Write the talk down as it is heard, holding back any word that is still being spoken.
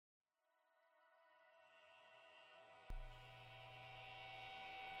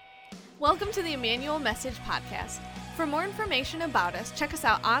Welcome to the Emmanuel Message Podcast. For more information about us, check us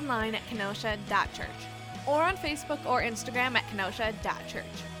out online at kenosha.church or on Facebook or Instagram at kenosha.church.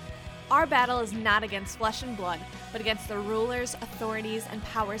 Our battle is not against flesh and blood, but against the rulers, authorities, and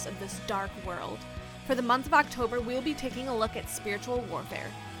powers of this dark world. For the month of October, we'll be taking a look at spiritual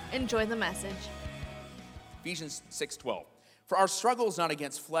warfare. Enjoy the message. Ephesians 6:12. For our struggle is not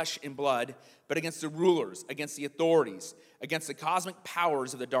against flesh and blood, but against the rulers, against the authorities, against the cosmic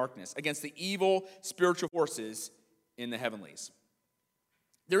powers of the darkness, against the evil spiritual forces in the heavenlies.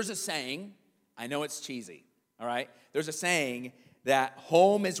 There's a saying, I know it's cheesy, all right? There's a saying that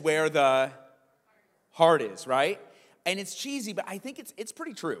home is where the heart is, right? And it's cheesy, but I think it's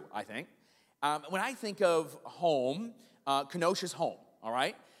pretty true, I think. When I think of home, Kenosha's home, all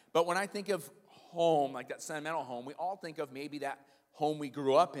right? But when I think of home, like that sentimental home, we all think of maybe that home we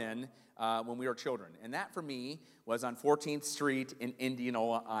grew up in when we were children. And that, for me, was on 14th Street in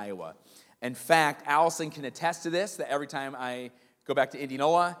Indianola, Iowa. In fact, Allison can attest to this, that every time I go back to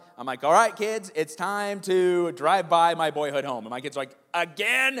Indianola, I'm like, all right, kids, it's time to drive by my boyhood home. And my kids are like,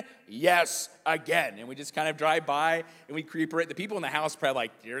 again? Yes, again. And we just kind of drive by, and we creeper it. The people in the house probably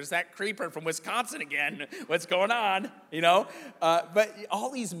like, here's that creeper from Wisconsin again. What's going on? You know? But all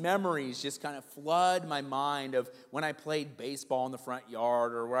these memories just kind of flood my mind of when I played baseball in the front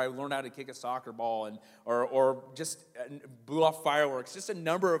yard, or where I learned how to kick a soccer ball, and or just blew off fireworks, just a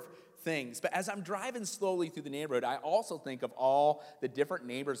number of things. But as I'm driving slowly through the neighborhood, I also think of all the different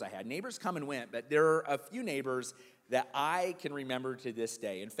neighbors I had. Neighbors come and went, but there are a few neighbors that I can remember to this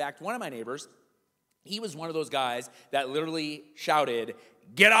day. In fact, one of my neighbors, he was one of those guys that literally shouted,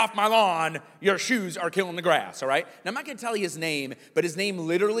 "Get off my lawn, your shoes are killing the grass," all right? Now, I'm not going to tell you his name, but his name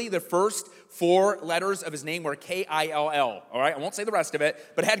literally, the first four letters of his name were K-I-L-L, all right? I won't say the rest of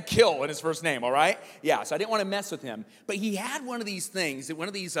it, but it had kill in his first name, all right? Yeah, so I didn't want to mess with him. But he had one of these things, one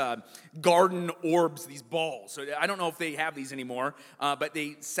of these garden orbs, these balls. So I don't know if they have these anymore, but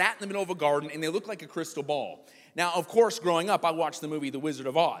they sat in the middle of a garden, and they looked like a crystal ball. Now, of course, growing up, I watched the movie The Wizard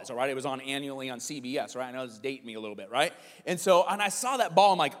of Oz, all right? It was on annually on CBS, right? I know this is dating me a little bit, right? And I saw that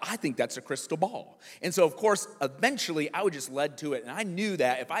ball, I'm like, I think that's a crystal ball. And so, of course, eventually, I was just led to it. And I knew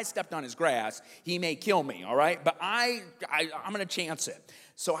that if I stepped on his grass, he may kill me, all right? But I'm going to chance it.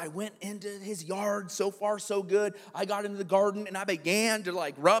 So I went into his yard, so far so good. I got into the garden, and I began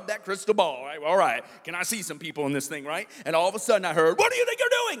to rub that crystal ball, right? All right, can I see some people in this thing, right? And all of a sudden I heard, "What do you think you're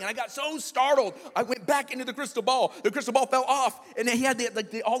doing?" And I got so startled, I went back into the crystal ball. The crystal ball fell off, and he had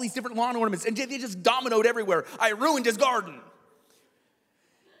all these different lawn ornaments, and they just dominoed everywhere. I ruined his garden.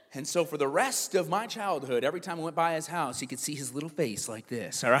 And so for the rest of my childhood, every time I went by his house, you could see his little face like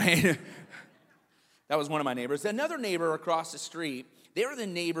this, all right? That was one of my neighbors. Another neighbor across the street, they were the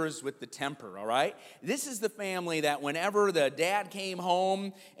neighbors with the temper, all right? This is the family that whenever the dad came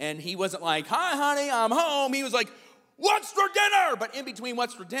home and he wasn't like, "Hi, honey, I'm home," he was like, "What's for dinner?" But in between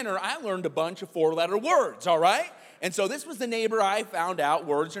what's for dinner, I learned a bunch of four-letter words, all right? And so this was the neighbor I found out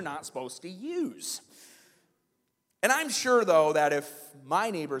words are not supposed to use. And I'm sure, though, that if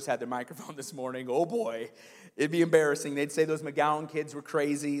my neighbors had their microphone this morning, oh boy, it'd be embarrassing. They'd say those McGowan kids were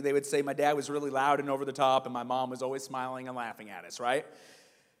crazy. They would say my dad was really loud and over the top, and my mom was always smiling and laughing at us, right?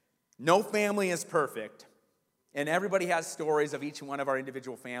 No family is perfect, and everybody has stories of each one of our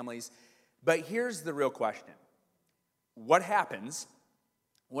individual families. But here's the real question. What happens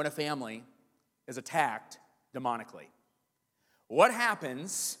when a family is attacked demonically? What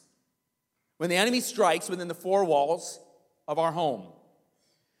happens when the enemy strikes within the four walls of our home?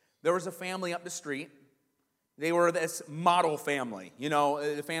 There was a family up the street. They were this model family. You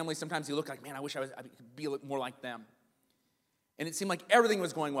know, the family, sometimes you look like, man, I wish I could be more like them. And it seemed like everything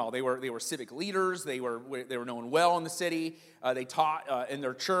was going well. They were civic leaders. They were known well in the city. They taught in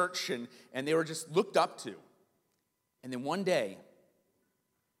their church, and they were just looked up to. And then one day,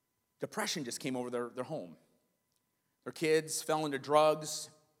 depression just came over their home. Their kids fell into drugs.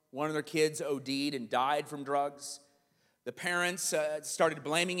 One of their kids OD'd and died from drugs. The parents started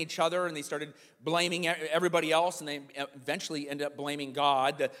blaming each other, and they started blaming everybody else, and they eventually ended up blaming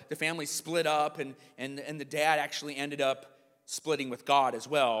God. The family split up, and the dad actually ended up splitting with God as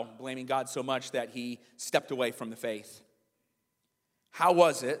well, blaming God so much that he stepped away from the faith. How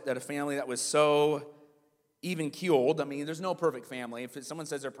was it that a family that was so even-keeled, I mean, there's no perfect family. If someone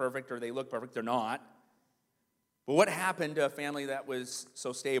says they're perfect or they look perfect, they're not. But what happened to a family that was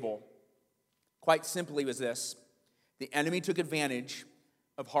so stable? Quite simply was this. The enemy took advantage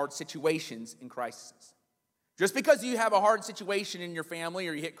of hard situations and crises. Just because you have a hard situation in your family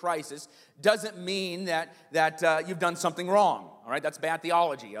or you hit crisis doesn't mean that you've done something wrong. All right, that's bad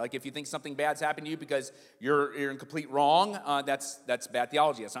theology. Like if you think something bad's happened to you because you're in complete wrong, that's bad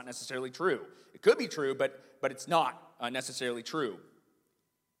theology. That's not necessarily true. It could be true, but it's not necessarily true.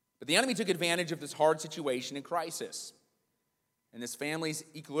 But the enemy took advantage of this hard situation and crisis. And this family's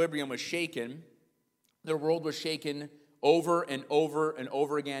equilibrium was shaken. Their world was shaken over and over and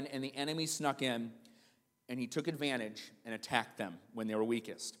over again, and the enemy snuck in, and he took advantage and attacked them when they were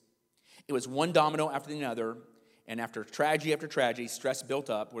weakest. It was one domino after another, and after tragedy, stress built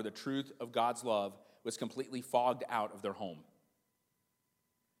up where the truth of God's love was completely fogged out of their home.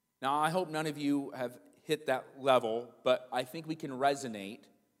 Now, I hope none of you have hit that level, but I think we can resonate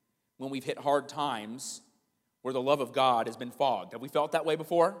when we've hit hard times where the love of God has been fogged. Have we felt that way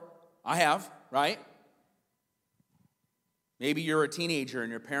before? I have, right? Maybe you're a teenager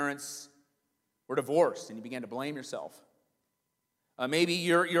and your parents were divorced and you began to blame yourself. Maybe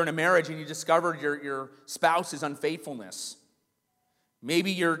you're in a marriage and you discovered your spouse's unfaithfulness.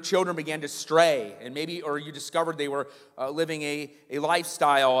 Maybe your children began to stray, or you discovered they were living a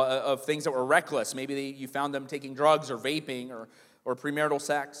lifestyle of things that were reckless. Maybe you found them taking drugs or vaping or premarital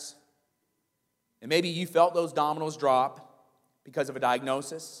sex. And maybe you felt those dominoes drop because of a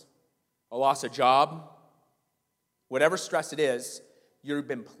diagnosis, a loss of job, whatever stress it is, you've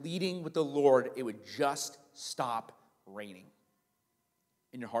been pleading with the Lord it would just stop raining.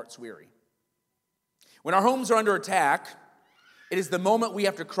 And your heart's weary. When our homes are under attack, it is the moment we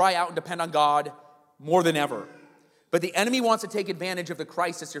have to cry out and depend on God more than ever. But the enemy wants to take advantage of the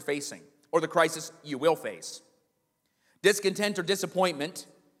crisis you're facing, or the crisis you will face. Discontent or disappointment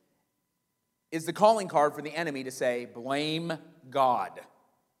is the calling card for the enemy to say, blame God.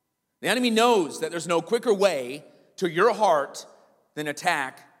 The enemy knows that there's no quicker way to your heart than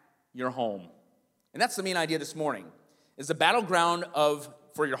attack your home. And that's the main idea this morning, is the battleground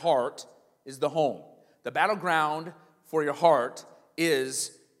for your heart is the home. The battleground for your heart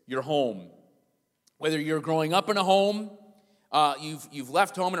is your home. Whether you're growing up in a home, you've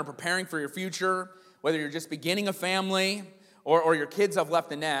left home and are preparing for your future, whether you're just beginning a family, or your kids have left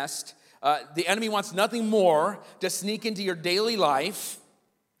the nest, the enemy wants nothing more to sneak into your daily life,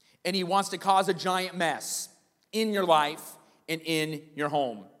 and he wants to cause a giant mess in your life and in your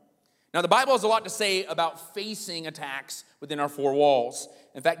home. Now, the Bible has a lot to say about facing attacks within our four walls.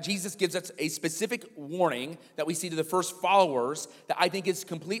 In fact, Jesus gives us a specific warning that we see to the first followers that I think is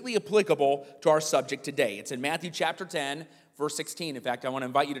completely applicable to our subject today. It's in Matthew chapter 10, verse 16. In fact, I want to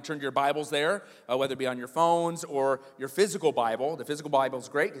invite you to turn to your Bibles there, whether it be on your phones or your physical Bible. The physical Bible is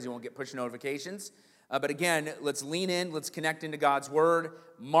great because you won't get push notifications. But again, let's lean in, let's connect into God's Word,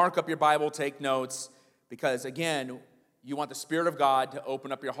 mark up your Bible, take notes, because again, you want the Spirit of God to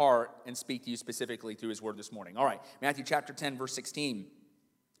open up your heart and speak to you specifically through His Word this morning. All right, Matthew chapter 10, verse 16.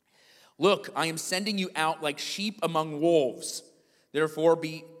 Look, I am sending you out like sheep among wolves. Therefore,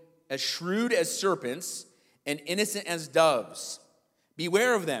 be as shrewd as serpents and innocent as doves.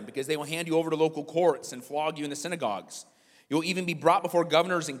 Beware of them, because they will hand you over to local courts and flog you in the synagogues. You will even be brought before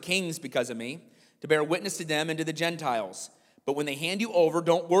governors and kings because of me, to bear witness to them and to the Gentiles. But when they hand you over,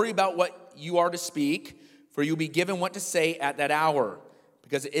 don't worry about what you are to speak, for you'll be given what to say at that hour,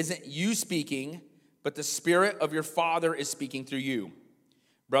 because it isn't you speaking, but the Spirit of your Father is speaking through you.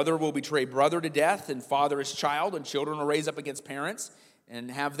 Brother will betray brother to death, and father his child, and children will raise up against parents and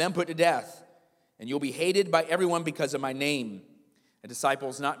have them put to death. And you'll be hated by everyone because of my name.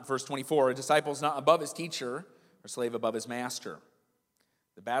 Verse 24, a disciple is not above his teacher, or slave above his master.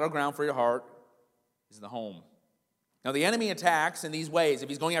 The battleground for your heart is the home. Now, the enemy attacks in these ways. If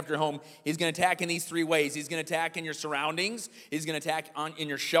he's going after your home, he's going to attack in these three ways. He's going to attack in your surroundings. He's going to attack in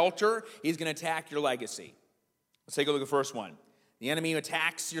your shelter. He's going to attack your legacy. Let's take a look at the first one. The enemy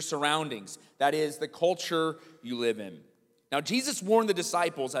attacks your surroundings. That is the culture you live in. Now, Jesus warned the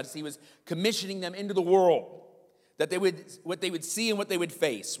disciples as he was commissioning them into the world that what they would see and what they would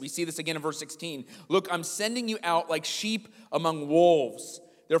face. We see this again in verse 16. Look, I'm sending you out like sheep among wolves.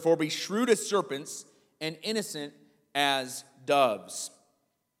 Therefore, be shrewd as serpents and innocent as doves.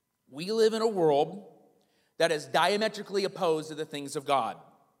 We live in a world that is diametrically opposed to the things of God.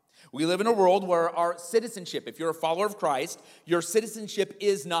 We live in a world where our citizenship, if you're a follower of Christ, your citizenship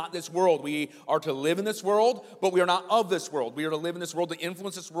is not this world. We are to live in this world, but we are not of this world. We are to live in this world to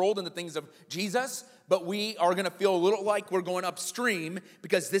influence this world and the things of Jesus, but we are going to feel a little like we're going upstream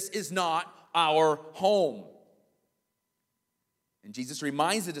because this is not our home. And Jesus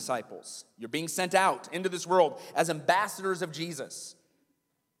reminds the disciples, you're being sent out into this world as ambassadors of Jesus.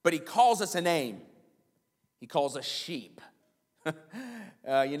 But he calls us a name. He calls us sheep.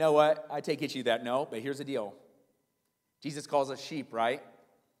 You know what? I take issue with that. No, but here's the deal. Jesus calls us sheep, right?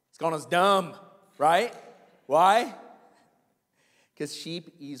 He's calling us dumb, right? Why? Because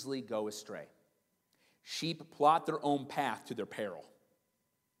sheep easily go astray. Sheep plot their own path to their peril.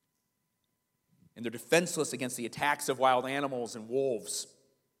 And they're defenseless against the attacks of wild animals and wolves.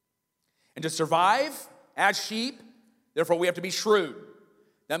 And to survive as sheep, therefore we have to be shrewd.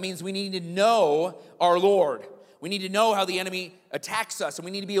 That means we need to know our Lord. We need to know how the enemy attacks us, and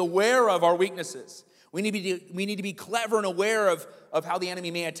we need to be aware of our weaknesses. We need to be clever and aware of how the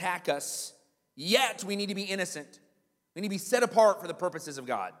enemy may attack us. Yet, we need to be innocent. We need to be set apart for the purposes of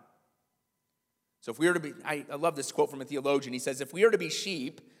God. So if we are to be, I love this quote from a theologian. He says, if we are to be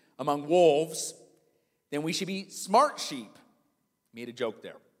sheep among wolves, then we should be smart sheep. Made a joke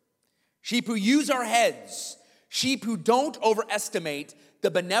there. Sheep who use our heads. Sheep who don't overestimate the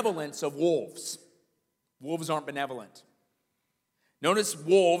benevolence of wolves. Wolves aren't benevolent. Notice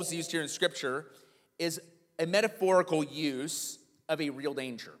wolves, used here in Scripture, is a metaphorical use of a real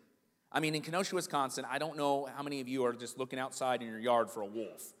danger. I mean, in Kenosha, Wisconsin, I don't know how many of you are just looking outside in your yard for a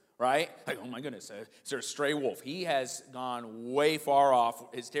wolf, right? Like, oh my goodness, is there a stray wolf? He has gone way far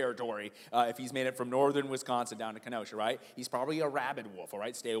off his territory if he's made it from northern Wisconsin down to Kenosha, right? He's probably a rabid wolf, all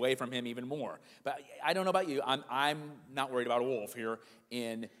right? Stay away from him even more. But I don't know about you. I'm not worried about a wolf here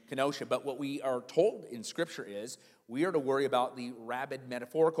in Kenosha. But what we are told in Scripture is we are to worry about the rabid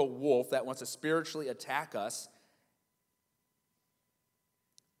metaphorical wolf that wants to spiritually attack us.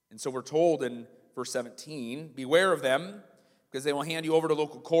 And so we're told in verse 17, beware of them, because they will hand you over to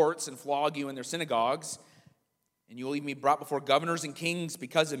local courts and flog you in their synagogues, and you will even be brought before governors and kings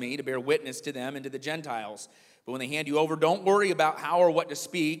because of me to bear witness to them and to the Gentiles. But when they hand you over, don't worry about how or what to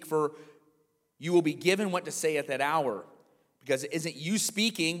speak, for you will be given what to say at that hour, because it isn't you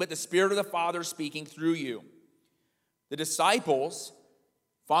speaking, but the Spirit of the Father speaking through you. The disciples,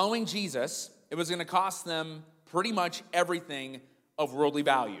 following Jesus, it was going to cost them pretty much everything of worldly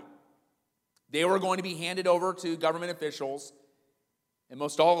value. They were going to be handed over to government officials, and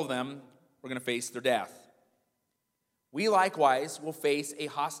most all of them were going to face their death. We likewise will face a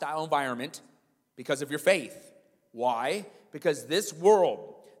hostile environment because of your faith. Why? Because this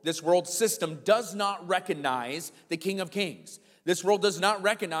world system does not recognize the King of Kings. This world does not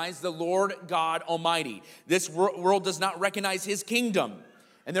recognize the Lord God Almighty. This world does not recognize His kingdom.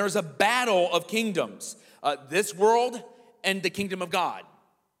 And there is a battle of kingdoms. This world and the kingdom of God.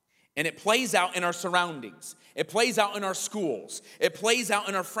 And it plays out in our surroundings. It plays out in our schools. It plays out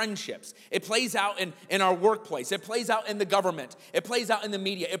in our friendships. It plays out in our workplace. It plays out in the government. It plays out in the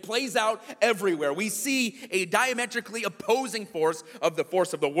media. It plays out everywhere. We see a diametrically opposing force of the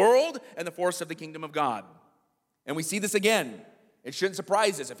force of the world and the force of the kingdom of God. And we see this again. It shouldn't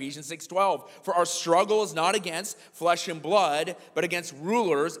surprise us. Ephesians 6:12. For our struggle is not against flesh and blood, but against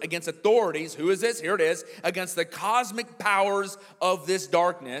rulers, against authorities. Who is this? Here it is. Against the cosmic powers of this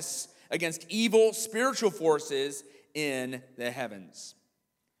darkness, against evil spiritual forces in the heavens.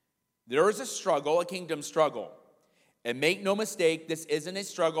 There is a struggle, a kingdom struggle. And make no mistake, this isn't a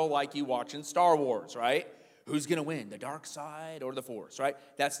struggle like you watch in Star Wars, right? Who's going to win, the dark side or the force, right?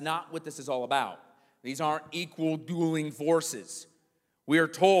 That's not what this is all about. These aren't equal dueling forces. We are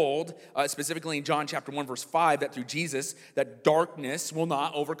told, specifically in John chapter 1, verse 5, that through Jesus, that darkness will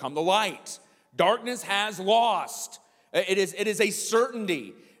not overcome the light. Darkness has lost. It is a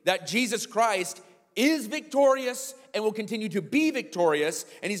certainty that Jesus Christ is victorious and will continue to be victorious,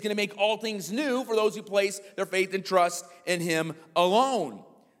 and He's going to make all things new for those who place their faith and trust in Him alone.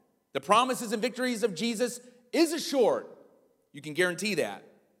 The promises and victories of Jesus is assured. You can guarantee that.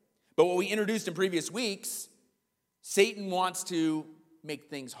 But what we introduced in previous weeks, Satan wants to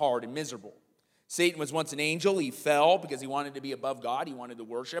make things hard and miserable. Satan was once an angel. He fell because he wanted to be above God. He wanted to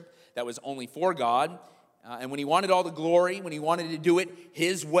worship that was only for God. And when he wanted all the glory, when he wanted to do it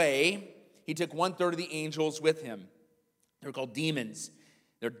his way, he took 1/3 of the angels with him. They're called demons.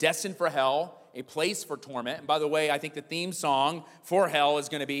 They're destined for hell, a place for torment. And by the way, I think the theme song for hell is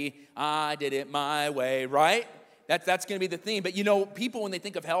going to be, I did it my way, right? That's going to be the theme. But you know, people, when they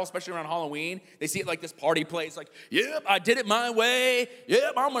think of hell, especially around Halloween, they see it like this party place. Like, yep, I did it my way.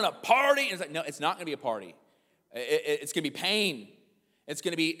 Yep, I'm going to party. And it's like, no, it's not going to be a party. It's going to be pain. It's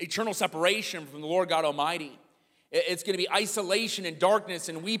going to be eternal separation from the Lord God Almighty. It's going to be isolation and darkness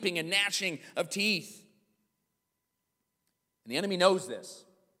and weeping and gnashing of teeth. And the enemy knows this.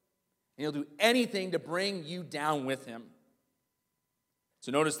 And he'll do anything to bring you down with him.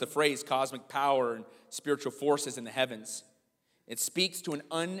 So notice the phrase cosmic power and spiritual forces in the heavens. It speaks to an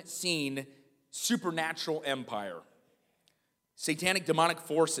unseen supernatural empire. Satanic demonic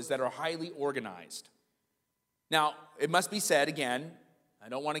forces that are highly organized. Now, it must be said again, I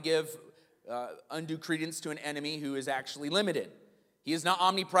don't want to give undue credence to an enemy who is actually limited. He is not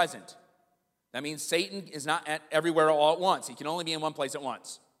omnipresent. That means Satan is not everywhere all at once. He can only be in one place at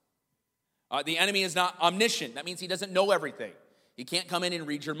once. The enemy is not omniscient. That means he doesn't know everything. He can't come in and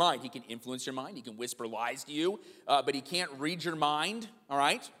read your mind. He can influence your mind. He can whisper lies to you, but he can't read your mind, all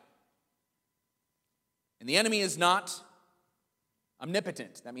right? And the enemy is not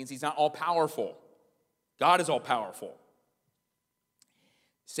omnipotent. That means he's not all-powerful. God is all-powerful.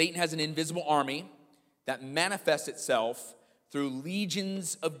 Satan has an invisible army that manifests itself through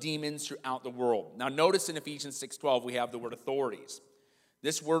legions of demons throughout the world. Now notice in Ephesians 6:12 we have the word authorities.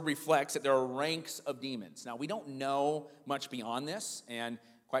 This word reflects that there are ranks of demons. Now we don't know much beyond this, and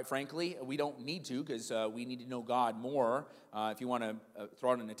quite frankly, we don't need to, because we need to know God more. If you want to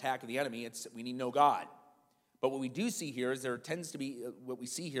throw out an attack of the enemy, we need to know God. But what we do see here is there tends to be, what we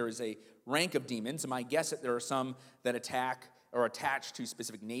see here is a rank of demons. And my guess that there are some that attack or attach to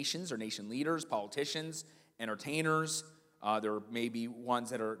specific nations or nation leaders, politicians, entertainers. There may be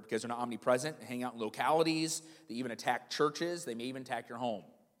ones that are, because they're not omnipresent, hang out in localities. They even attack churches. They may even attack your home.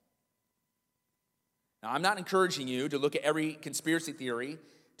 Now, I'm not encouraging you to look at every conspiracy theory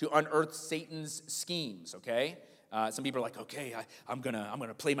to unearth Satan's schemes, okay? Some people are like, okay, I'm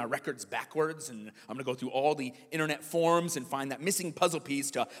gonna play my records backwards, and I'm gonna go through all the internet forums and find that missing puzzle piece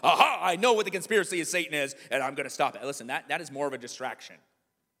to, aha, I know what the conspiracy of Satan is, and I'm gonna stop it. Listen, that is more of a distraction,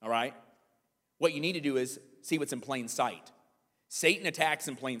 all right? What you need to do is see what's in plain sight. Satan attacks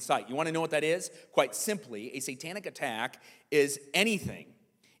in plain sight. You want to know what that is? Quite simply, a satanic attack is anything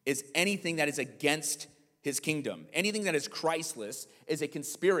that is against his kingdom. Anything that is Christless is a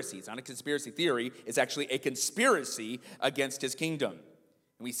conspiracy. It's not a conspiracy theory. It's actually a conspiracy against his kingdom.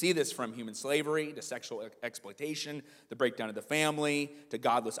 And we see this from human slavery to sexual exploitation, the breakdown of the family, to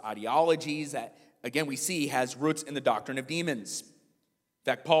godless ideologies that, again, we see has roots in the doctrine of demons. In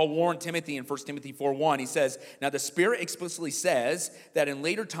fact, Paul warned Timothy in 1 Timothy 4:1. He says, now the Spirit explicitly says that in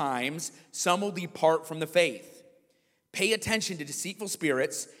later times some will depart from the faith. Pay attention to deceitful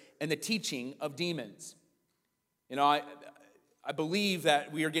spirits and the teaching of demons. You know, I believe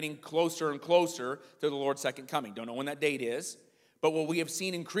that we are getting closer and closer to the Lord's second coming. Don't know when that date is. But what we have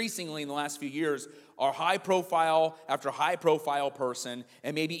seen increasingly in the last few years are high profile after high profile person,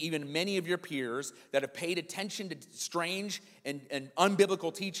 and maybe even many of your peers that have paid attention to strange and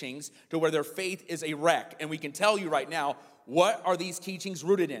unbiblical teachings to where their faith is a wreck. And we can tell you right now, what are these teachings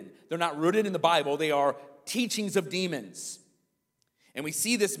rooted in? They're not rooted in the Bible. They are teachings of demons. And we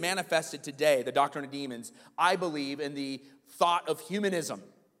see this manifested today, the doctrine of demons, I believe, in the thought of humanism.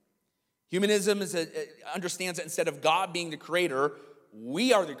 Humanism understands that instead of God being the creator,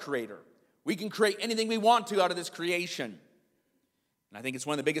 we are the creator. We can create anything we want to out of this creation. And I think it's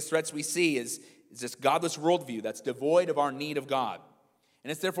one of the biggest threats we see is this godless worldview that's devoid of our need of God.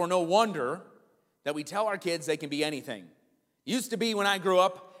 And it's therefore no wonder that we tell our kids they can be anything. It used to be when I grew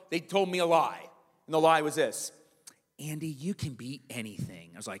up, they told me a lie. And the lie was this: Andy, you can be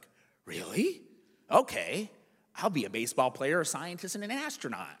anything. I was like, really? Okay. I'll be a baseball player, a scientist, and an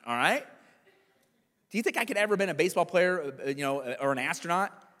astronaut, all right? Do you think I could ever have been a baseball player, or an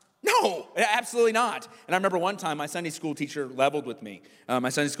astronaut? No, absolutely not. And I remember one time my Sunday school teacher leveled with me. My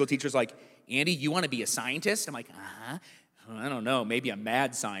Sunday school teacher's like, Andy, you want to be a scientist? I'm like, I don't know, maybe a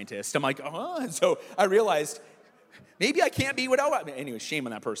mad scientist. I'm like, And so I realized maybe I can't be what I want. Anyway, shame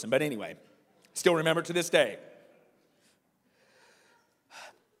on that person. But anyway, still remember it to this day.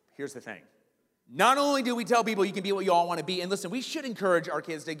 Here's the thing. Not only do we tell people you can be what you all want to be, and listen, we should encourage our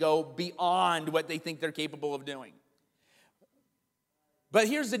kids to go beyond what they think they're capable of doing. But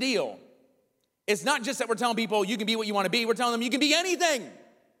here's the deal. It's not just that we're telling people you can be what you want to be. We're telling them you can be anything.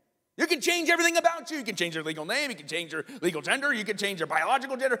 You can change everything about you. You can change your legal name. You can change your legal gender. You can change your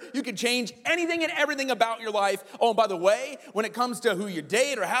biological gender. You can change anything and everything about your life. Oh, and by the way, when it comes to who you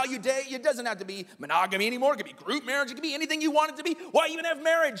date or how you date, it doesn't have to be monogamy anymore. It could be group marriage. It could be anything you want it to be. Why even have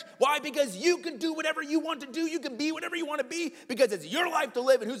marriage? Why? Because you can do whatever you want to do. You can be whatever you want to be because it's your life to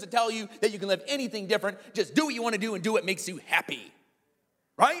live, and who's to tell you that you can live anything different? Just do what you want to do and do what makes you happy.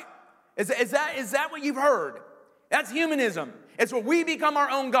 Right? Is that what you've heard? That's humanism. It's where we become our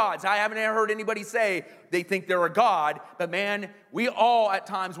own gods. I haven't ever heard anybody say they think they're a god, but man, we all at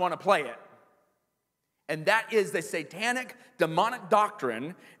times want to play it. And that is the satanic, demonic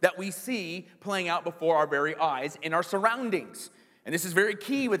doctrine that we see playing out before our very eyes in our surroundings. And this is very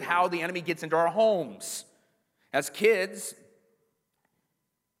key with how the enemy gets into our homes. As kids,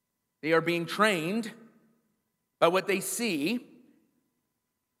 they are being trained by what they see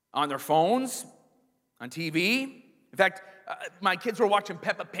on their phones, on TV. In fact, my kids were watching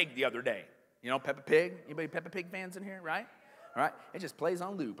Peppa Pig the other day. You know Peppa Pig? Anybody Peppa Pig fans in here, right? all right? It just plays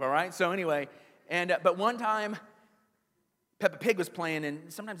on loop, all right? So anyway, but one time, Peppa Pig was playing,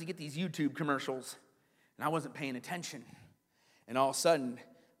 and sometimes you get these YouTube commercials, and I wasn't paying attention. And all of a sudden,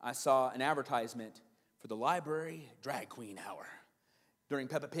 I saw an advertisement for the library drag queen hour during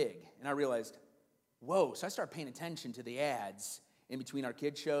Peppa Pig. And I realized, whoa, so I started paying attention to the ads in between our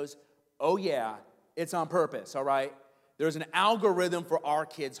kids' shows. Oh yeah, it's on purpose, all right? There's an algorithm for our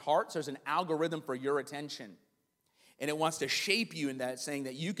kids' hearts. There's an algorithm for your attention. And it wants to shape you in that, saying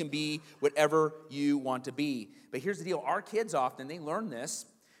that you can be whatever you want to be. But here's the deal. Our kids often, they learn this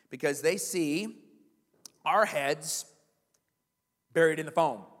because they see our heads buried in the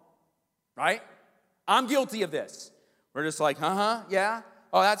phone, right? I'm guilty of this. We're just like, yeah.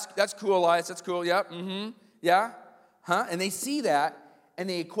 Oh, that's cool, Elias. That's cool. Yep, yeah, And they see that, and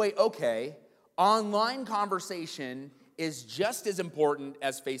they equate, okay, online conversation is just as important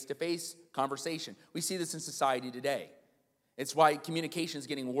as face-to-face conversation. We see this in society today. It's why communication is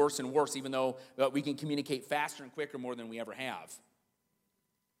getting worse and worse, even though we can communicate faster and quicker more than we ever have.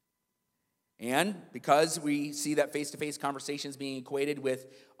 And because we see that face-to-face conversations being equated with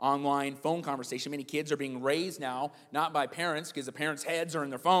online phone conversation, many kids are being raised now, not by parents, because the parents' heads are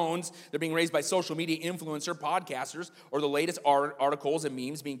in their phones. They're being raised by social media influencer, podcasters, or the latest articles and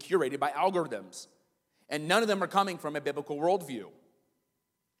memes being curated by algorithms. And none of them are coming from a biblical worldview.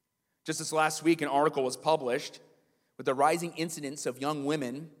 Just this last week, an article was published with the rising incidence of young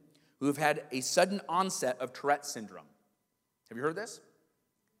women who have had a sudden onset of Tourette's syndrome. Have you heard this?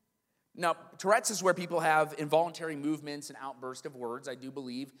 Now, Tourette's is where people have involuntary movements and outbursts of words. I do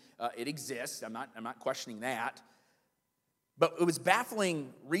believe it exists. I'm not questioning that. But it was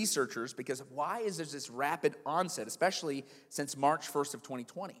baffling researchers because why is there this rapid onset, especially since March 1st of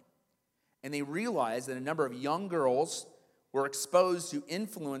 2020? And they realized that a number of young girls were exposed to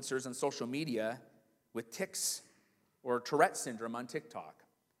influencers on social media with tics or Tourette's syndrome on TikTok.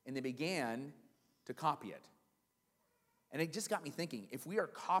 And they began to copy it. And it just got me thinking, if we are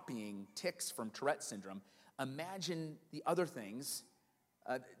copying tics from Tourette's syndrome, imagine the other things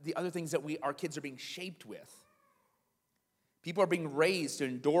that our kids are being shaped with. People are being raised to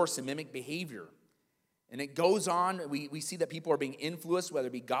endorse and mimic behavior. And it goes on, we see that people are being influenced, whether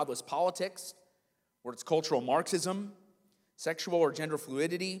it be godless politics, or it's cultural Marxism, sexual or gender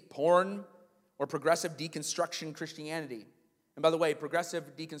fluidity, porn, or progressive deconstruction Christianity. And by the way,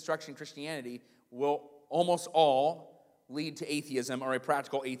 progressive deconstruction Christianity will almost all lead to atheism or a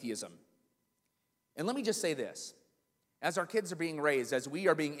practical atheism. And let me just say this. As our kids are being raised, as we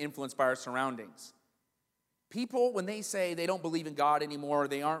are being influenced by our surroundings, people, when they say they don't believe in God anymore,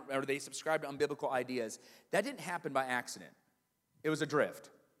 or they subscribe to unbiblical ideas, that didn't happen by accident. It was a drift.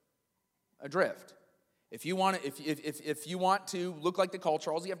 A drift. If you want to look like the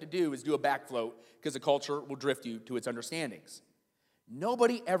culture, all you have to do is do a back float because the culture will drift you to its understandings.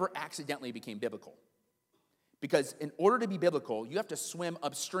 Nobody ever accidentally became biblical. Because in order to be biblical, you have to swim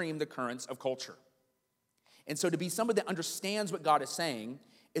upstream the currents of culture. And so to be somebody that understands what God is saying,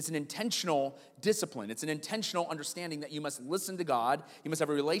 it's an intentional discipline. It's an intentional understanding that you must listen to God, you must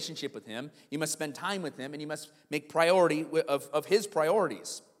have a relationship with Him, you must spend time with Him, and you must make priority of His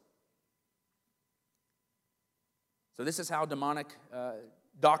priorities. So this is how demonic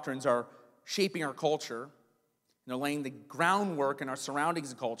doctrines are shaping our culture, and they're laying the groundwork in our surroundings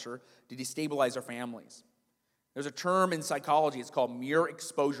and culture to destabilize our families. There's a term in psychology, it's called mere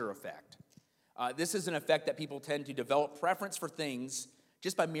exposure effect. This is an effect that people tend to develop preference for things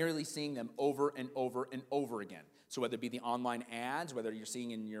just by merely seeing them over and over and over again. So whether it be the online ads, whether you're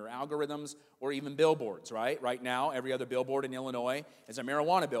seeing in your algorithms, or even billboards, right? Right now, every other billboard in Illinois is a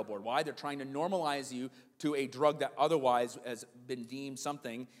marijuana billboard. Why? They're trying to normalize you to a drug that otherwise has been deemed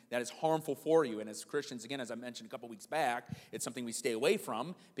something that is harmful for you. And as Christians, again, as I mentioned a couple weeks back, it's something we stay away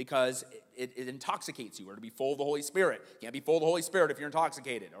from because it intoxicates you, or to be full of the Holy Spirit. You can't be full of the Holy Spirit if you're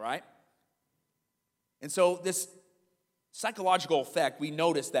intoxicated, all right? And so this psychological effect, we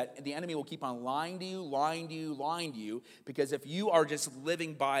notice that the enemy will keep on lying to you, because if you are just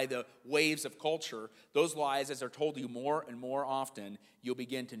living by the waves of culture, those lies, as they're told to you more and more often, you'll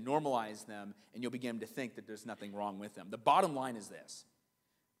begin to normalize them, and you'll begin to think that there's nothing wrong with them. The bottom line is this.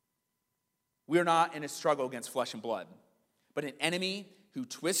 We are not in a struggle against flesh and blood, but an enemy who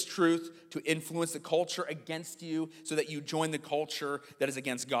twists truth to influence the culture against you so that you join the culture that is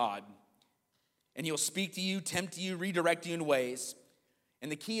against God. And he'll speak to you, tempt you, redirect you in ways. And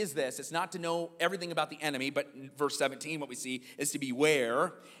the key is this. It's not to know everything about the enemy, but in verse 17, what we see is to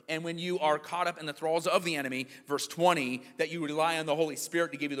beware. And when you are caught up in the thralls of the enemy, verse 20, that you rely on the Holy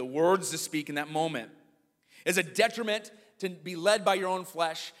Spirit to give you the words to speak in that moment. It's a detriment to be led by your own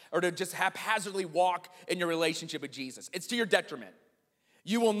flesh or to just haphazardly walk in your relationship with Jesus. It's to your detriment.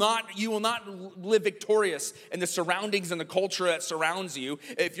 You will not live victorious in the surroundings and the culture that surrounds you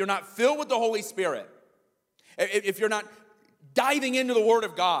if you're not filled with the Holy Spirit, if you're not diving into the Word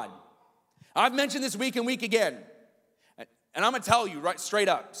of God. I've mentioned this week and week again, and I'm going to tell you right straight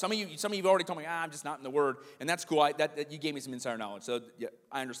up. Some of you have already told me, I'm just not in the Word, and that's cool. You gave me some insider knowledge, so yeah,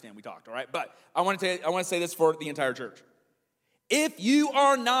 I understand. We talked, all right? But I want to say this for the entire church. If you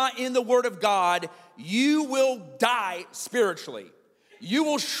are not in the Word of God, you will die spiritually. You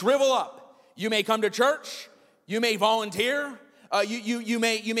will shrivel up. You may come to church. You may volunteer. You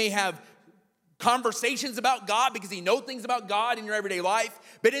may have conversations about God because you know things about God in your everyday life.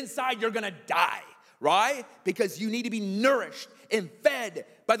 But inside, you're going to die, right? Because you need to be nourished and fed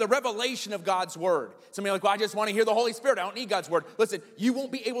by the revelation of God's word. Some of you are like, well, I just want to hear the Holy Spirit. I don't need God's word. Listen, you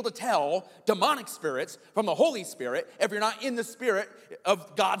won't be able to tell demonic spirits from the Holy Spirit if you're not in the spirit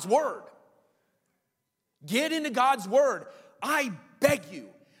of God's word. Get into God's word. I beg you,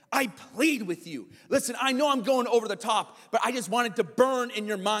 I plead with you. Listen, I know I'm going over the top, but I just wanted to burn in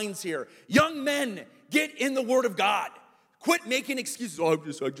your minds here. Young men, get in the Word of God. Quit making excuses. Oh,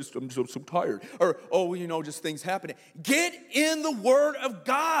 I'm so tired. Or, just things happening. Get in the Word of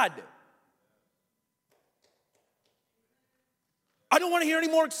God. I don't want to hear any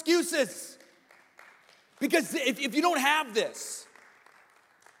more excuses. Because if you don't have this,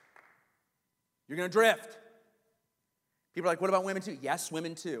 you're going to drift. People are like, what about women too? Yes,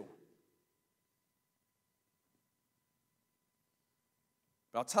 women too.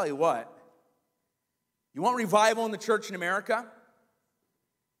 But I'll tell you what, you want revival in the church in America?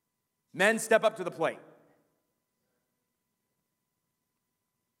 Men, step up to the plate.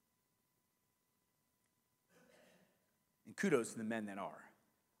 And kudos to the men that are.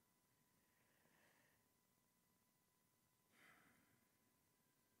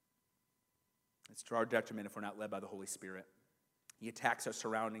 It's to our detriment if we're not led by the Holy Spirit. He attacks our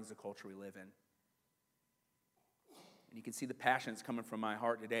surroundings, the culture we live in. And you can see the passion that's coming from my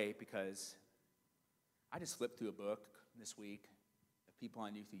heart today because I just flipped through a book this week of people I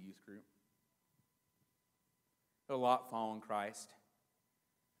knew through youth group. There are a lot following Christ.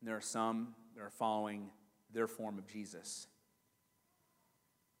 And there are some that are following their form of Jesus.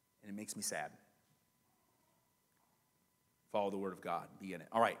 And it makes me sad. Follow the Word of God. Be in it.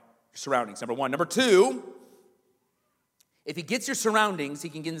 All right. Surroundings, number one. Number two, if he gets your surroundings, he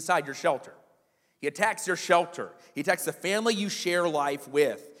can get inside your shelter. He attacks your shelter. He attacks the family you share life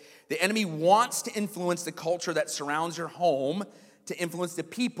with. The enemy wants to influence the culture that surrounds your home to influence the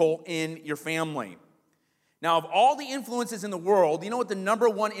people in your family. Now, of all the influences in the world, do you know what the number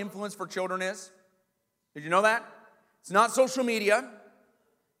one influence for children is? Did you know that? It's not social media.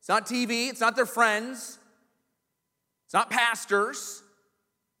 It's not TV. It's not their friends. It's not pastors.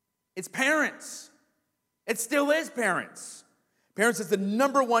 It's parents. It still is parents. Parents is the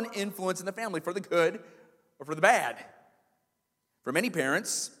number one influence in the family for the good or for the bad. For many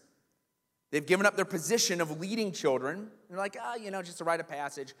parents, they've given up their position of leading children. They're like, just a rite of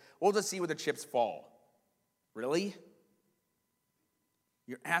passage. We'll just see where the chips fall. Really?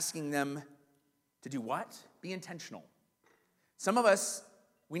 You're asking them to do what? Be intentional. Some of us,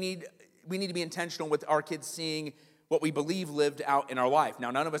 we need to be intentional with our kids seeing what we believe lived out in our life. Now,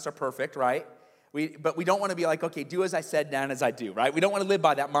 none of us are perfect, right? But we don't want to be like, okay, do as I said, done as I do, right? We don't want to live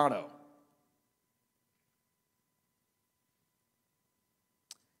by that motto.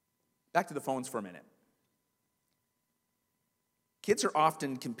 Back to the phones for a minute. Kids are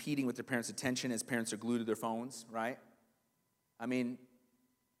often competing with their parents' attention as parents are glued to their phones, right? I mean,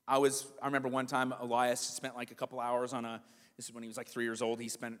 I remember one time Elias spent like a couple hours this is when he was like 3 years old, he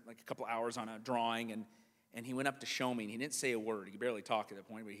spent like a couple hours on a drawing, and he went up to show me, and he didn't say a word. He could barely talk at that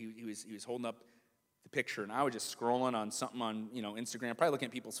point, but he was holding up the picture, and I was just scrolling on something on Instagram, probably looking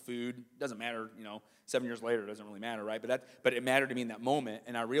at people's food. Doesn't matter, 7 years later, it doesn't really matter, right? But it mattered to me in that moment,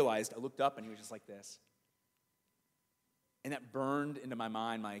 and I realized, I looked up, and he was just like this. And that burned into my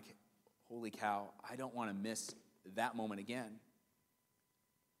mind like, holy cow, I don't want to miss that moment again.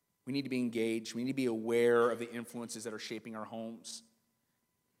 We need to be engaged. We need to be aware of the influences that are shaping our homes.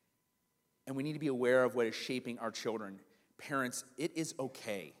 And we need to be aware of what is shaping our children. Parents, it is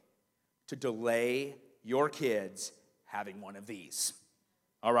okay to delay your kids having one of these.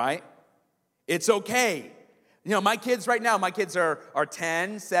 All right? It's okay. My kids right now, my kids are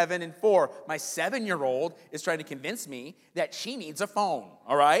 10, 7, and 4. My 7-year-old is trying to convince me that she needs a phone,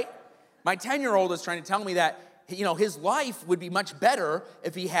 all right? My 10-year-old is trying to tell me that, his life would be much better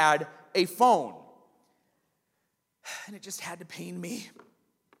if he had a phone. And it just had to pain me.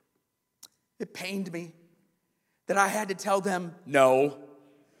 It pained me that I had to tell them no.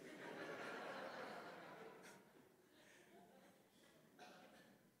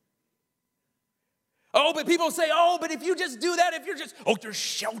 Oh, but people say, oh, but if you just do that, you're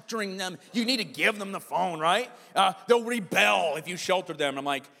sheltering them. You need to give them the phone, right? They'll rebel if you shelter them. I'm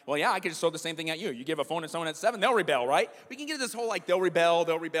like, well, yeah, I could just throw the same thing at you. You give a phone to someone at 7, they'll rebel, right? We can get this whole, they'll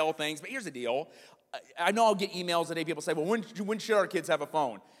rebel things. But here's the deal. I know I'll get emails today. People say, well, when should our kids have a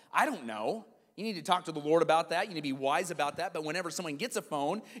phone? I don't know. You need to talk to the Lord about that. You need to be wise about that. But whenever someone gets a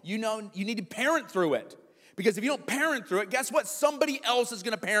phone, you need to parent through it. Because if you don't parent through it, guess what? Somebody else is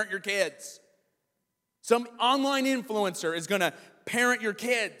going to parent your kids. Some online influencer is going to parent your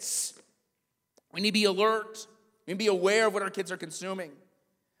kids. We need to be alert. We need to be aware of what our kids are consuming.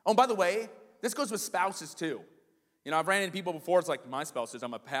 Oh, and by the way, this goes with spouses too. I've ran into people before, it's like, my spouse says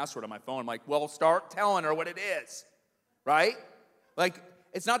I'm a password on my phone. I'm like, well, start telling her what it is, right?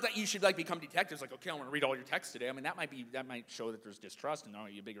 It's not that you should become detectives, okay, I want to read all your texts today. I mean, that might show that there's distrust and there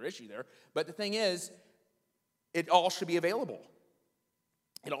might be a bigger issue there. But the thing is, it all should be available.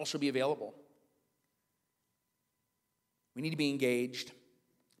 It all should be available. We need to be engaged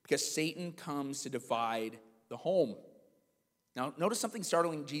because Satan comes to divide the home. Now, notice something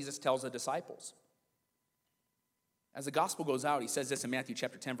startling Jesus tells the disciples. As the gospel goes out, he says this in Matthew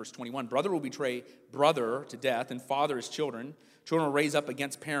chapter 10, verse 21. Brother will betray brother to death, and father his children. Children will raise up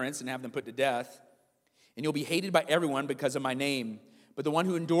against parents and have them put to death. And you'll be hated by everyone because of my name. But the one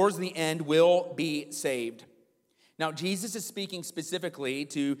who endures to the end will be saved. Now, Jesus is speaking specifically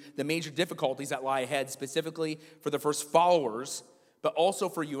to the major difficulties that lie ahead, specifically for the first followers, but also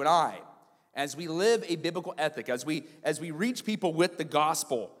for you and I. As we live a biblical ethic, as we reach people with the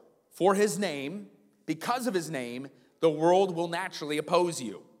gospel for his name, because of his name, the world will naturally oppose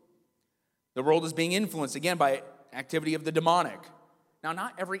you. The world is being influenced, again, by activity of the demonic. Now,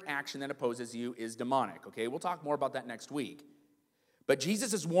 not every action that opposes you is demonic, okay? We'll talk more about that next week. But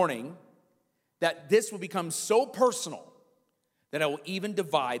Jesus is warning that this will become so personal that it will even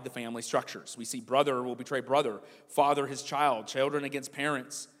divide the family structures. We see brother will betray brother, father his child, children against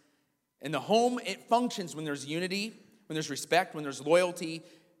parents. In the home, it functions when there's unity, when there's respect, when there's loyalty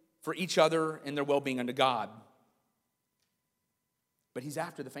for each other and their well-being unto God. But he's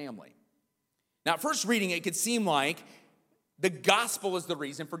after the family. Now, at first reading, it could seem like the gospel is the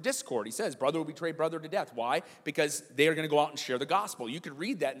reason for discord. He says, brother will betray brother to death. Why? Because they are going to go out and share the gospel. You could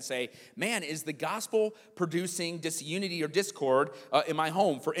read that and say, man, is the gospel producing disunity or discord in my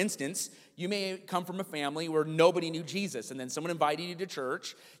home? For instance, you may come from a family where nobody knew Jesus, and then someone invited you to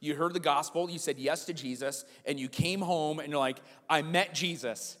church, you heard the gospel, you said yes to Jesus, and you came home and you're like, I met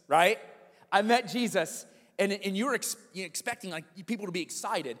Jesus, right? I met Jesus. And you were expecting people to be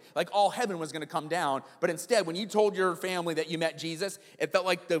excited, like all heaven was going to come down. But instead, when you told your family that you met Jesus, it felt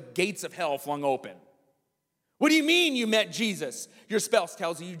like the gates of hell flung open. What do you mean you met Jesus? Your spouse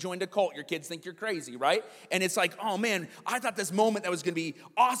tells you joined a cult. Your kids think you're crazy, right? And it's like, oh man, I thought this moment that was going to be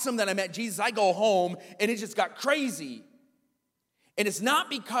awesome that I met Jesus. I go home and it just got crazy. And it's not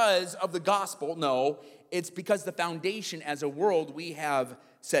because of the gospel, no. It's because the foundation as a world, we have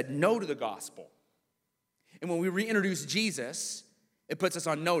said no to the gospel. And when we reintroduce Jesus, it puts us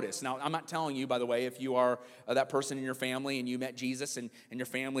on notice. Now, I'm not telling you, by the way, if you are that person in your family and you met Jesus and your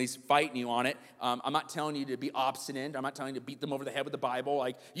family's fighting you on it, I'm not telling you to be obstinate. I'm not telling you to beat them over the head with the Bible,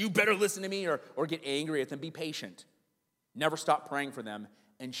 like, you better listen to me, or get angry at them. Be patient. Never stop praying for them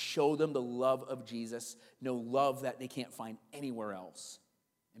and show them the love of Jesus. No love that they can't find anywhere else.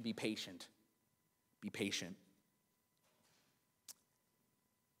 And be patient. Be patient.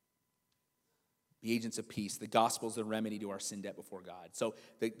 Be agents of peace. The gospel is the remedy to our sin debt before God. So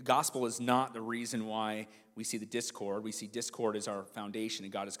the gospel is not the reason why we see the discord. We see discord as our foundation,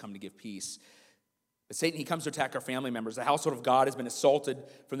 and God has come to give peace. But Satan, he comes to attack our family members. The household of God has been assaulted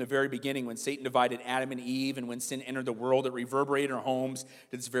from the very beginning. When Satan divided Adam and Eve, and when sin entered the world, it reverberated in our homes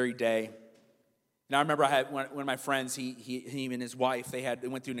to this very day. And I remember I had one of my friends, he and his wife, they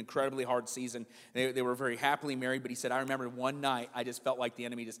went through an incredibly hard season. They were very happily married, but he said, I remember one night, I just felt like the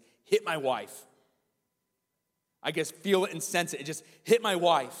enemy just hit my wife. I guess feel it and sense it. It just hit my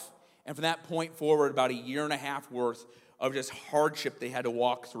wife. And from that point forward, about a year and a half worth of just hardship they had to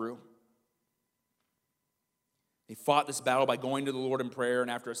walk through. They fought this battle by going to the Lord in prayer, and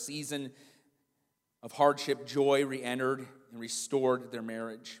after a season of hardship, joy re-entered and restored their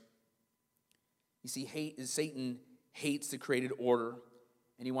marriage. You see, Satan hates the created order,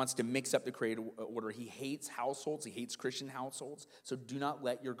 and he wants to mix up the created order. He hates households. He hates Christian households. So do not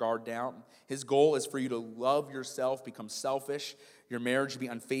let your guard down. His goal is for you to love yourself, become selfish, your marriage to be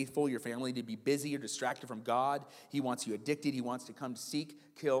unfaithful, your family to be busy or distracted from God. He wants you addicted. He wants to come to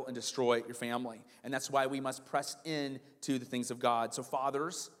seek, kill, and destroy your family. And that's why we must press in to the things of God. So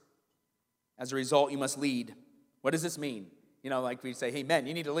fathers, as a result, you must lead. What does this mean? Like we say, hey, men,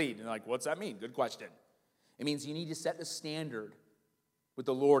 you need to lead. And they're like, what's that mean? Good question. It means you need to set the standard with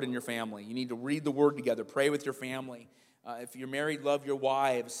the Lord in your family. You need to read the word together. Pray with your family. If you're married, love your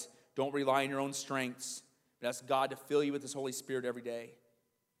wives. Don't rely on your own strengths. But ask God to fill you with His Holy Spirit every day.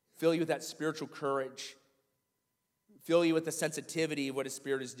 Fill you with that spiritual courage. Fill you with the sensitivity of what His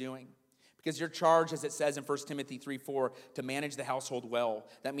Spirit is doing. Because you're charged, as it says in 1 Timothy 3:4, to manage the household well.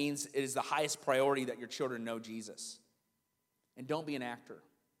 That means it is the highest priority that your children know Jesus. And don't be an actor.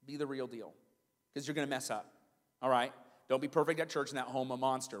 Be the real deal. Because you're going to mess up. All right? Don't be perfect at church and at home a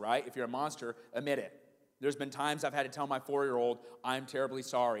monster, right? If you're a monster, admit it. There's been times I've had to tell my 4-year-old, I'm terribly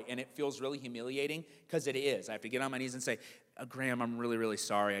sorry. And it feels really humiliating because it is. I have to get on my knees and say, Graham, I'm really, really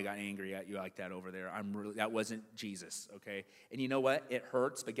sorry I got angry at you like that over there. That wasn't Jesus, okay? And you know what? It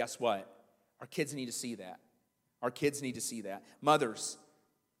hurts, but guess what? Our kids need to see that. Our kids need to see that. Mothers,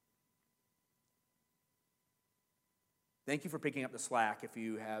 thank you for picking up the slack if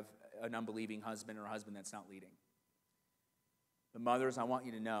you have an unbelieving husband or a husband that's not leading. But mothers, I want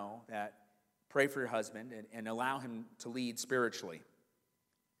you to know that pray for your husband and allow him to lead spiritually.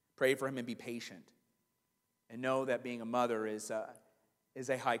 Pray for him and be patient. And know that being a mother is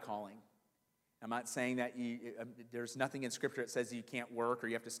a high calling. I'm not saying that there's nothing in Scripture that says you can't work or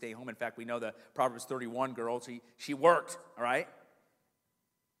you have to stay home. In fact, we know the Proverbs 31 girl, she worked, all right?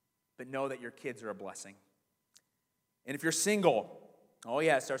 But know that your kids are a blessing. And if you're single, oh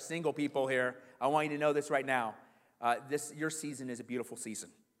yes, our single people here, I want you to know this right now. Your season is a beautiful season.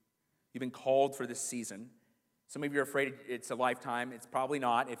 You've been called for this season. Some of you are afraid it's a lifetime. It's probably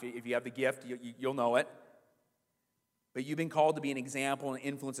not. If you have the gift, you'll know it. But you've been called to be an example and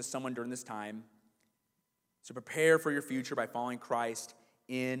influence to someone during this time. So prepare for your future by following Christ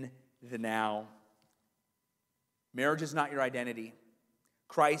in the now. Marriage is not your identity.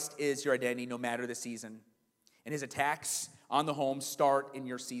 Christ is your identity no matter the season. And his attacks on the home start in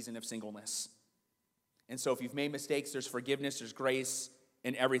your season of singleness. And so if you've made mistakes, there's forgiveness, there's grace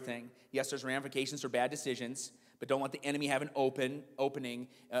in everything. Yes, there's ramifications for bad decisions, but don't let the enemy have an opening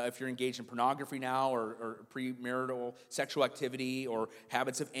if you're engaged in pornography now or premarital sexual activity or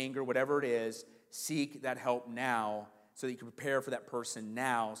habits of anger, whatever it is. Seek that help now so that you can prepare for that person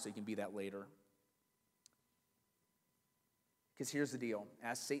now so you can be that later. Because here's the deal.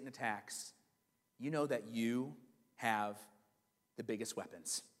 As Satan attacks, you know that you have the biggest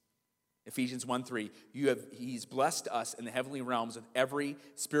weapons. Ephesians 1:3, he's blessed us in the heavenly realms with every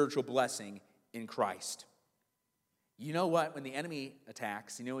spiritual blessing in Christ. You know what? When the enemy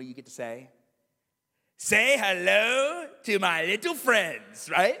attacks, you know what you get to say? Say hello to my little friends,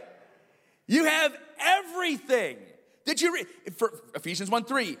 right? You have everything that you read. For Ephesians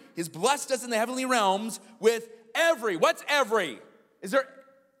 1:3, he's blessed us in the heavenly realms with what's every? Is there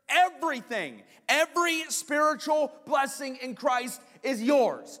everything? Every spiritual blessing in Christ is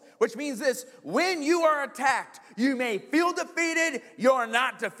yours. Which means this, when you are attacked, you may feel defeated, you're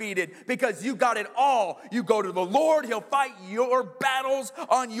not defeated because you got it all. You go to the Lord, he'll fight your battles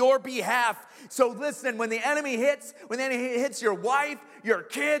on your behalf. So listen, when the enemy hits your wife, your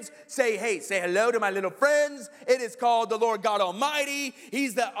kids, say hello to my little friends. It is called the Lord God Almighty. He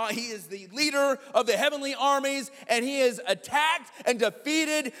is the leader of the heavenly armies, and he has attacked and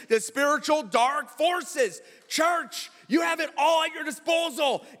defeated the spiritual dark forces. Church, you have it all at your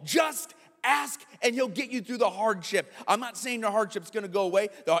disposal. Just ask and he'll get you through the hardship. I'm not saying the hardship's going to go away.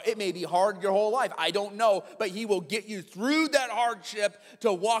 It may be hard your whole life. I don't know. But he will get you through that hardship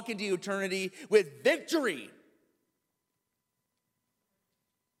to walk into eternity with victory.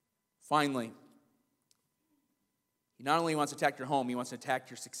 Finally, he not only wants to attack your home, he wants to attack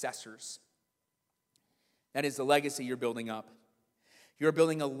your successors. That is the legacy you're building up. You're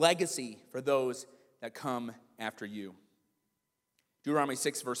building a legacy for those that come after you. Deuteronomy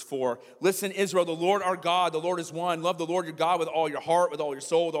 6, verse 4. Listen, Israel, the Lord our God, the Lord is one. Love the Lord your God with all your heart, with all your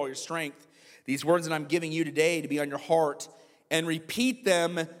soul, with all your strength. These words that I'm giving you today to be on your heart, and repeat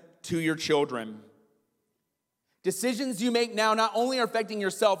them to your children. Decisions you make now not only are affecting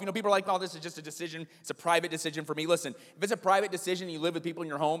yourself. People are like, oh, this is just a decision. It's a private decision for me. Listen, if it's a private decision and you live with people in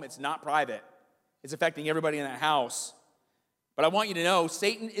your home, it's not private. It's affecting everybody in that house. But I want you to know,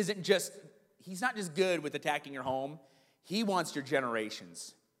 Satan he's not just good with attacking your home. He wants your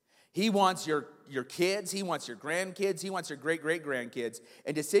generations. He wants your kids, he wants your grandkids, he wants your great-great-grandkids.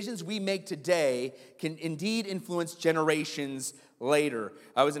 And decisions we make today can indeed influence generations later.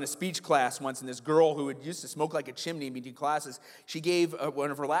 I was in a speech class once, and this girl who used to smoke like a chimney in between classes, she gave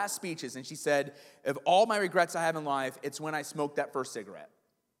one of her last speeches, and she said, of all my regrets I have in life, it's when I smoked that first cigarette.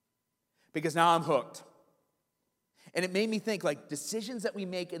 Because now I'm hooked. And it made me think, like, decisions that we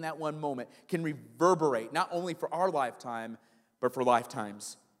make in that one moment can reverberate, not only for our lifetime, but for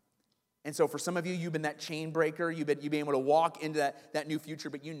lifetimes. And so for some of you, you've been that chain breaker. You've been able to walk into that new future,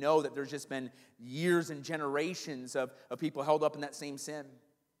 but you know that there's just been years and generations of people held up in that same sin.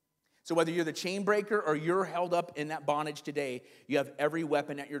 So whether you're the chain breaker or you're held up in that bondage today, you have every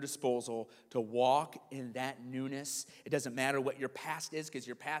weapon at your disposal to walk in that newness. It doesn't matter what your past is, because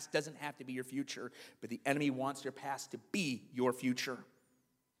your past doesn't have to be your future, but the enemy wants your past to be your future.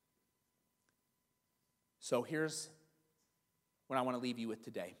 So here's what I want to leave you with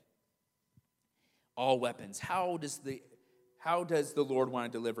today. All weapons. How does the Lord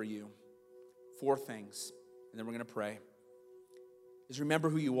want to deliver you? 4 things, and then we're going to pray. Is remember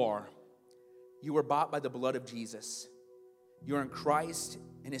who you are. You were bought by the blood of Jesus. You are in Christ,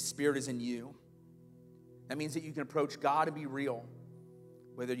 and His Spirit is in you. That means that you can approach God and be real.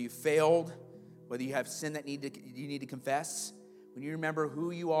 Whether you failed, whether you have sin that you need to confess, when you remember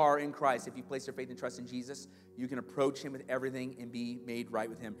who you are in Christ, if you place your faith and trust in Jesus, you can approach Him with everything and be made right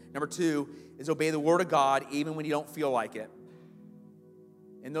with Him. Number 2 is obey the Word of God even when you don't feel like it.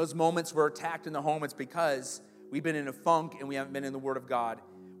 In those moments we're attacked in the home, it's because we've been in a funk and we haven't been in the Word of God.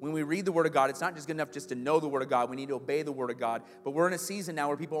 When we read the Word of God, it's not just good enough just to know the Word of God. We need to obey the Word of God. But we're in a season now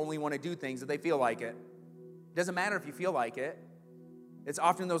where people only want to do things if they feel like it. It doesn't matter if you feel like it. It's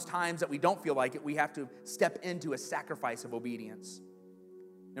often those times that we don't feel like it, we have to step into a sacrifice of obedience.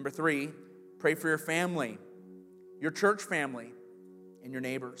 Number 3, pray for your family, your church family, and your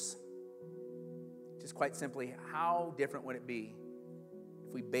neighbors. Just quite simply, how different would it be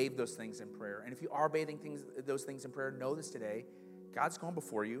if we bathe those things in prayer? And if you are bathing those things in prayer, know this today. God's going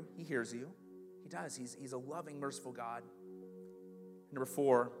before you. He hears you. He does. He's a loving, merciful God. Number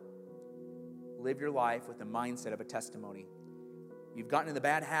 4, live your life with the mindset of a testimony. You've gotten in the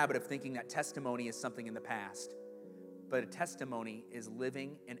bad habit of thinking that testimony is something in the past. But a testimony is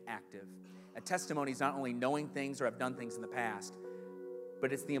living and active. A testimony is not only knowing things or have done things in the past,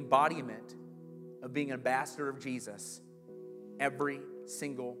 but it's the embodiment of being an ambassador of Jesus every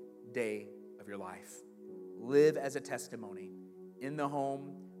single day of your life. Live as a testimony in the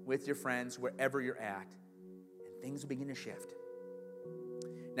home, with your friends, wherever you're at, and things will begin to shift.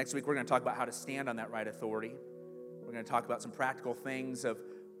 Next week, we're going to talk about how to stand on that right authority. We're going to talk about some practical things of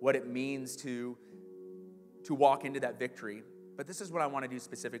what it means to walk into that victory. But this is what I want to do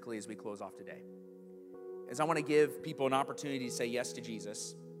specifically as we close off today. Is I want to give people an opportunity to say yes to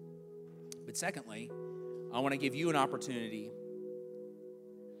Jesus. But secondly, I want to give you an opportunity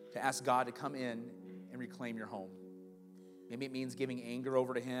to ask God to come in and reclaim your home. Maybe it means giving anger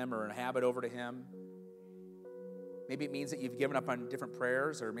over to Him or a habit over to Him. Maybe it means that you've given up on different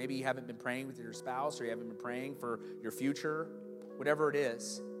prayers, or maybe you haven't been praying with your spouse, or you haven't been praying for your future. Whatever it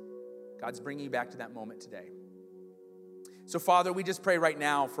is, God's bringing you back to that moment today. So, Father, we just pray right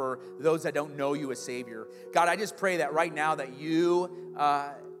now for those that don't know you as Savior. God, I just pray that right now that you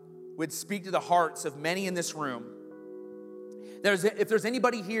would speak to the hearts of many in this room. If there's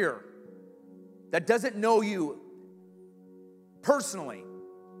anybody here that doesn't know you personally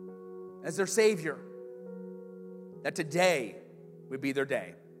as their Savior, that today would be their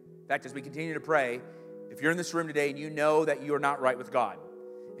day. In fact, as we continue to pray, if you're in this room today and you know that you are not right with God,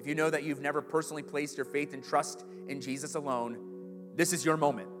 if you know that you've never personally placed your faith and trust in Jesus alone, this is your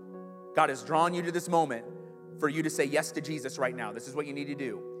moment. God has drawn you to this moment for you to say yes to Jesus right now. This is what you need to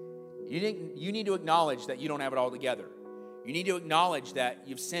do. You need to acknowledge that you don't have it all together. You need to acknowledge that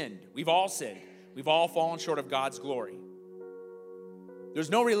you've sinned. We've all sinned. We've all fallen short of God's glory. There's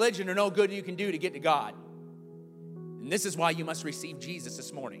no religion or no good you can do to get to God. And this is why you must receive Jesus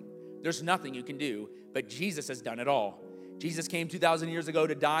this morning. There's nothing you can do, but Jesus has done it all. Jesus came 2,000 years ago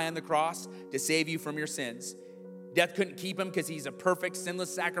to die on the cross to save you from your sins. Death couldn't keep him because he's a perfect,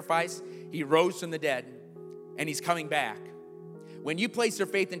 sinless sacrifice. He rose from the dead, and he's coming back. When you place your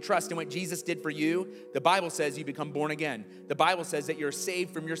faith and trust in what Jesus did for you, the Bible says you become born again. The Bible says that you're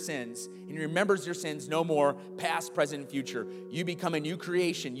saved from your sins, and he remembers your sins no more, past, present, and future. You become a new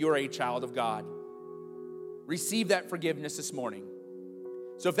creation. You're a child of God. Receive that forgiveness this morning.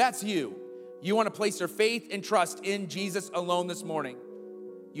 So if that's you, you want to place your faith and trust in Jesus alone this morning.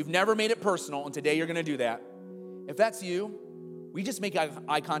 You've never made it personal, and today you're going to do that. If that's you, will you just make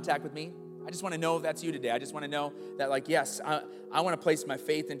eye contact with me? I just want to know if that's you today. I just want to know that, like, yes, I want to place my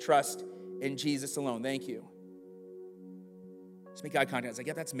faith and trust in Jesus alone. Thank you. Just make eye contact. It's like,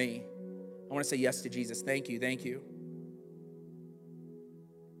 yeah, that's me. I want to say yes to Jesus. Thank you. Thank you.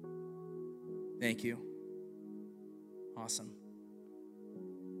 Thank you. Awesome.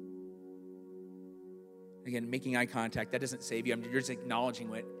 Again, making eye contact, that doesn't save you. You're just acknowledging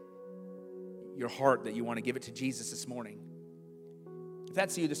your heart that you want to give it to Jesus this morning. If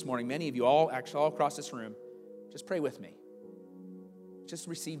that's you this morning, many of you, all across this room, just pray with me. Just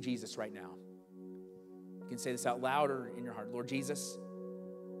receive Jesus right now. You can say this out loud or in your heart. Lord Jesus,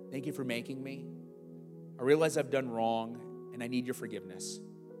 thank you for making me. I realize I've done wrong and I need your forgiveness.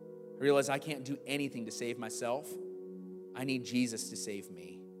 I realize I can't do anything to save myself. I need Jesus to save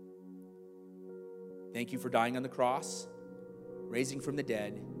me. Thank you for dying on the cross, raising from the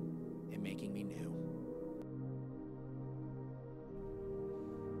dead, and making me new.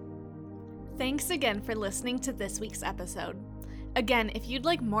 Thanks again for listening to this week's episode. Again, if you'd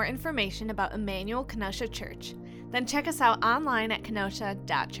like more information about Emmanuel Kenosha Church, then check us out online at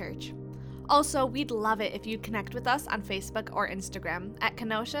kenosha.church. Also, we'd love it if you'd connect with us on Facebook or Instagram at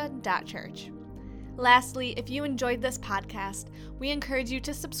kenosha.church. Lastly, if you enjoyed this podcast, we encourage you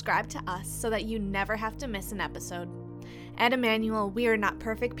to subscribe to us so that you never have to miss an episode. At Emmanuel, we are not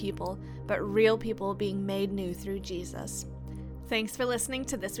perfect people, but real people being made new through Jesus. Thanks for listening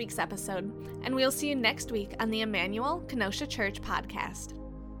to this week's episode, and we'll see you next week on the Emmanuel Kenosha Church podcast.